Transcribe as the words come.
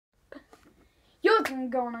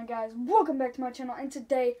going on, guys? Welcome back to my channel, and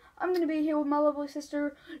today I'm going to be here with my lovely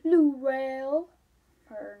sister, Laurel.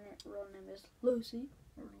 Her real name is Lucy.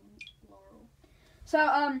 Laurel.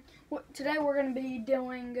 So, today we're going to be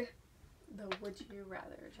doing the Would You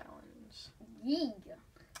Rather challenge. Yeah.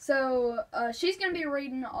 So, she's going to be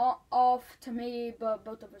reading off to me, but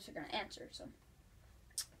both of us are going to answer, so.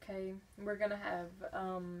 Okay, we're going to have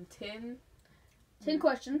 10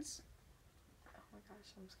 questions. Oh my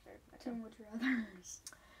gosh, I'm scared. 10 would you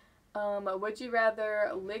rather. Would you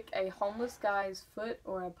rather lick a homeless guy's foot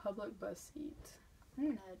or a public bus seat? I'm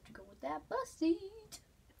going to have to go with that bus seat.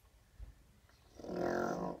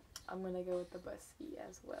 Yeah, I'm going to go with the bus seat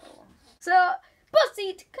as well. So, bus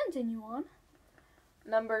seat, continue on.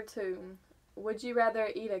 Number 2, would you rather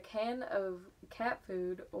eat a can of cat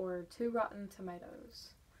food or 2 rotten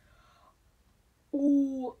tomatoes?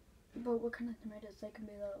 Ooh, but what kind of tomatoes? They can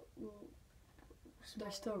be the little small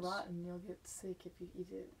They're still ones. rotten. You'll get sick if you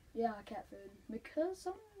eat it. Yeah, cat food. Because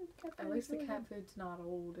some cat food At least the really cat good. food's not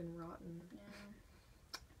old and rotten.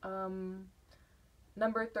 Yeah.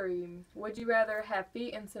 Number 3, would you rather have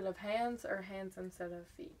feet instead of hands or hands instead of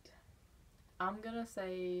feet? I'm gonna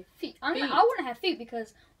say Feet. feet. I want to have feet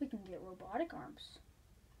because we can get robotic arms.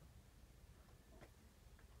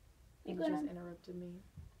 You just interrupted me.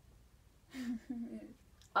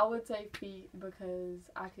 I would say feet because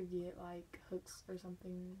I could get like hooks or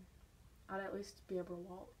something. I'd at least be able to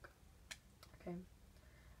walk. Okay.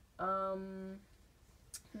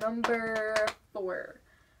 Number 4.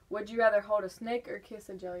 Would you rather hold a snake or kiss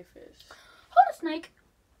a jellyfish? Hold a snake.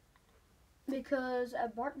 Because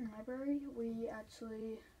at Barton Library,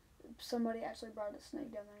 somebody actually brought a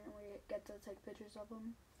snake down there and we get to take pictures of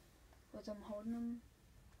them with them holding them.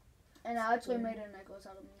 And I actually made a necklace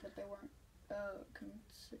out of them, but they weren't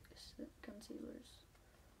concealers.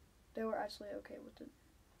 They were actually okay with it.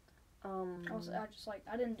 I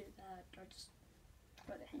didn't do that. I just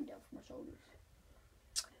let it hang down from my shoulders.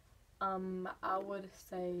 I would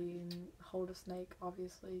say hold a snake,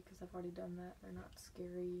 obviously, because I've already done that. They're not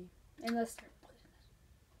scary. Unless they're poisonous.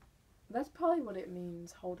 That's probably what it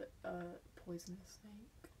means, hold a poisonous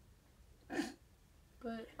snake.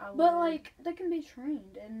 But like, they can be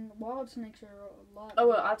trained, and wild snakes are a lot. Oh,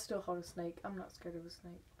 well, I'd still hold a snake. I'm not scared of a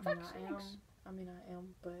snake. I mean, I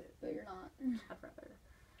am, but you're not. I'd rather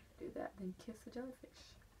do that than kiss a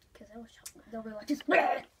jellyfish. Because they'll be like, just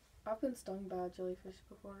I've been stung by a jellyfish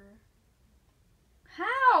before.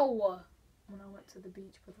 How? When I went to the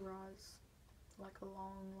beach with Roz, like a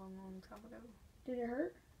long, long, long time ago. Did it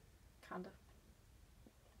hurt? Kinda.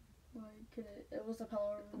 Like, it was a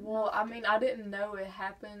pillow. Well, I mean, I didn't know it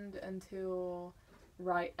happened until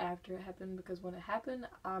right after it happened, because when it happened,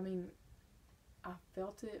 I mean, I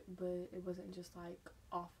felt it, but it wasn't just like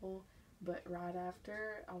awful. But right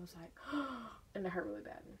after, I was like, and it hurt really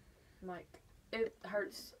bad. Like, it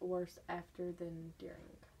hurts worse after than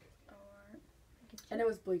during. Alright. And it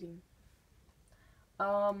was bleeding.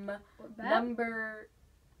 Not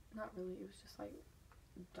really, it was just like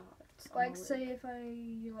dots. Like, say if I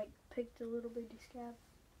like picked a little baby scab.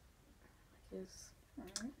 Yes.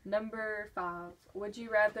 Alright. Number 5. Would you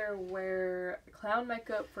rather wear clown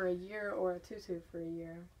makeup for a year or a tutu for a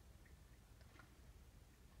year?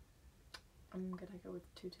 I'm gonna go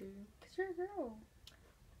with tutu. Because you're a girl.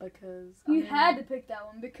 Because You had to pick that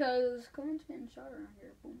one because clown's getting shot around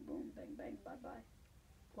here. Boom, boom, bang, bang, bye, bye.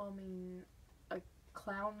 Well, I mean, a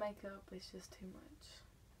clown makeup is just too much.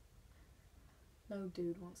 No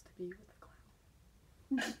dude wants to be with a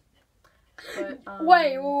clown. But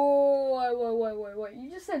Wait. You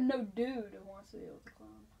just said no dude wants to be with a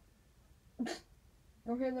clown.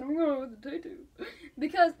 Okay, then I'm going with the tutu.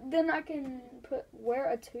 Because then I can wear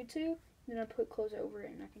a tutu, then I put clothes over it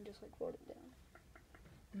and I can just like fold it down.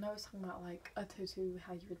 No, I was talking about like a tutu,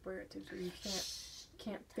 how you would wear a tutu. You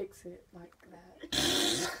can't fix it like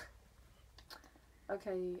that.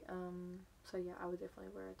 Okay, so yeah, I would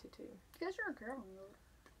definitely wear a tutu. Because you're a girl.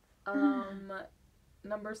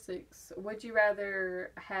 Number 6. Would you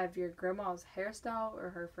rather have your grandma's hairstyle or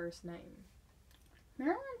her first name?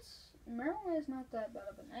 Marilyn is not that bad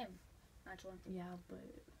of a name, actually. Yeah,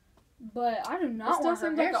 But I do not it want still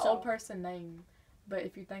her seems like an hairstyle. old person name. But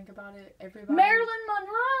if you think about it, Marilyn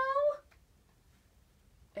Monroe!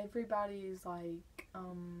 everybody's like,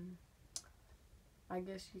 I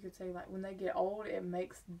guess you could say, like, when they get old, it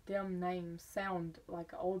makes them names sound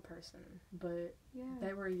like an old person. But Yeah.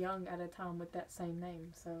 they were young at a time with that same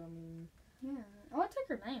name, so, I mean... Yeah. I would take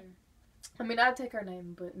her name. I mean, I'd take her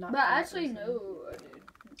name, but not... But I actually know a dude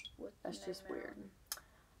with That's the just name weird.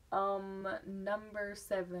 Marilyn. Number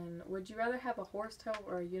 7. Would you rather have a horsetail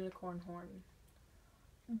or a unicorn horn?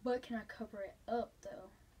 But can I cover it up though?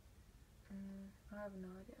 I have no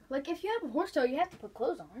idea. Like if you have a horsetail, you have to put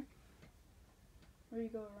clothes on. Or you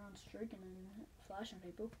go around streaking and flashing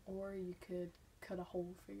people. Or you could cut a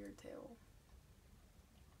hole for your tail.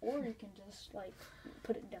 Or you can just like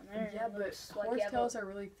put it down there. Yeah, but horsetails are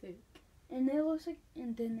really thick. And then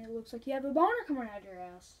it looks like you have a boner coming out of your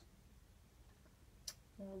ass.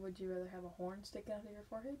 Or would you rather have a horn sticking out of your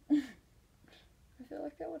forehead? I feel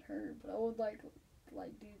like that would hurt, but I would like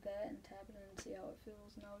do that and tap it and see how it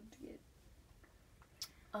feels, and I would get.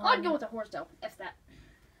 I'd go with a horsetail. F that.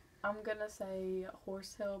 I'm gonna say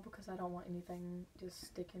horsetail because I don't want anything just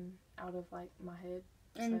sticking out of like my head.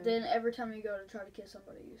 And then every time you go to try to kiss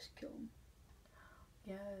somebody, you just kill them.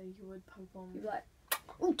 Yeah, you would poke them. You'd be like.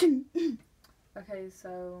 Okay,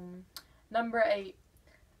 so number 8.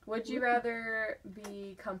 Would you rather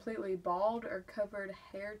be completely bald or covered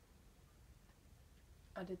hair?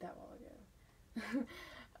 I did that a while ago.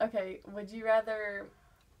 Okay, would you rather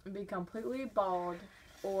be completely bald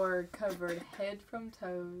or covered head from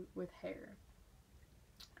toe with hair?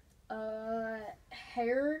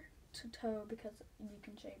 Hair to toe because you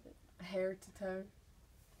can shave it. Hair to toe?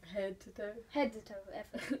 Head to toe? Head to toe,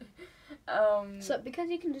 F it. So because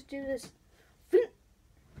you can just do this.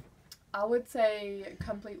 I would say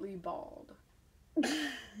completely bald.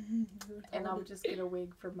 And I would just get a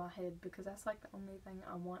wig for my head because that's like the only thing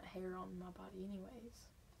I want hair on my body anyways.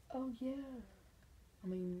 Oh yeah. I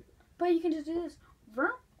mean, but you can just do this.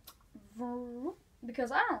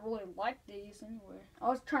 Because I don't really like these anyway. I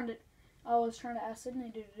was trying to ask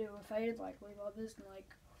Sydney to do a fade, like leave all this and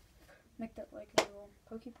like make that like a little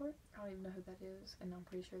pokey part. I don't even know who that is, and I'm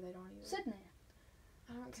pretty sure they don't either. Sydney.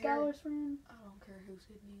 I don't care. Skylar's friend. I don't care who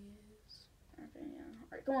Sydney is. Okay, yeah.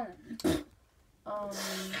 Alright, go on then.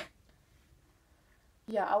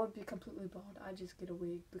 Yeah, I would be completely bald. I'd just get a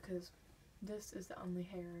wig because this is the only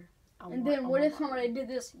hair I want. And then what if somebody did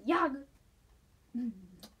this? Yaga.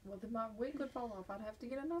 Well, then my wig would fall off. I'd have to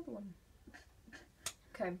get another one.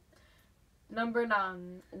 Okay. Number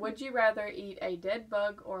 9. Would you rather eat a dead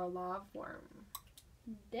bug or a live worm?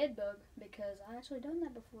 Dead bug, because I actually done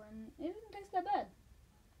that before and it didn't taste that bad.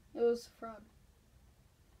 It was fraud.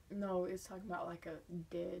 No, it's talking about like a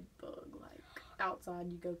dead bug. Like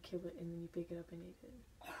outside, you go kill it and then you pick it up and eat it.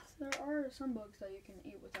 There are some bugs that you can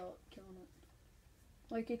eat without killing it.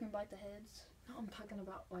 Like you can bite the heads. No, I'm talking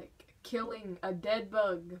about like killing a dead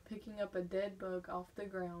bug, picking up a dead bug off the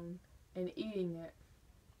ground and eating it.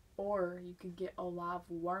 Or you could get a live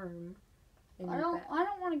worm and eat that. I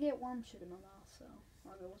don't want to get worm shit in my mouth, so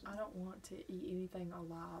I'll go with I don't want to eat anything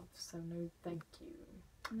alive, so no thank you.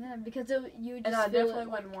 Yeah, because you just and I feel definitely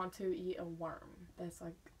it, wouldn't want to eat a worm. That's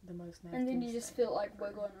like the most nasty. And then you just feel it like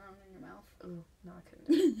wiggling around in your mouth. Oh, no, I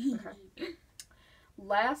couldn't do it. Okay.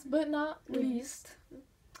 Last but not least,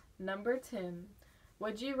 number 10.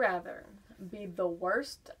 Would you rather be the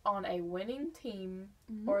worst on a winning team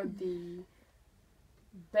or the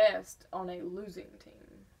best on a losing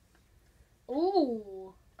team?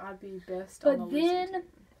 Ooh. I'd be best on a losing team. But then,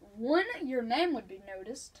 one, your name would be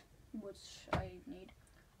noticed, which I need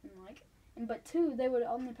and like. But 2, they would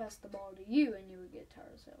only pass the ball to you and you would get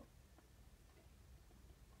tired as hell.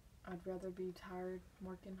 I'd rather be tired,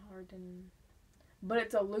 working hard, but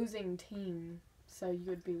it's a losing team, so you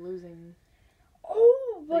would be losing.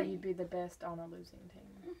 Oh, but you'd be the best on a losing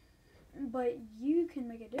team. But you can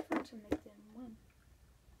make a difference and make them win.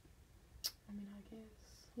 I mean, I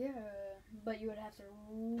guess. Yeah, but you would have to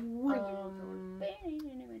really work hard.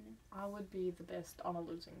 I would be the best on a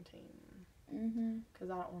losing team.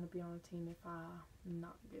 Because I don't want to be on a team if I'm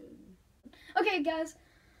not good. Okay, guys.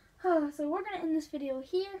 So we're going to end this video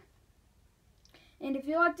here. And if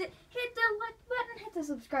you liked it, hit the like button, hit the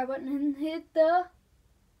subscribe button, and hit the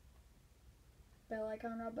bell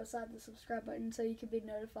icon right beside the subscribe button so you can be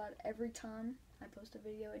notified every time I post a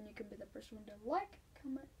video and you can be the first one to like,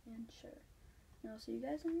 comment, and share. And I'll see you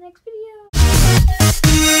guys in the next video.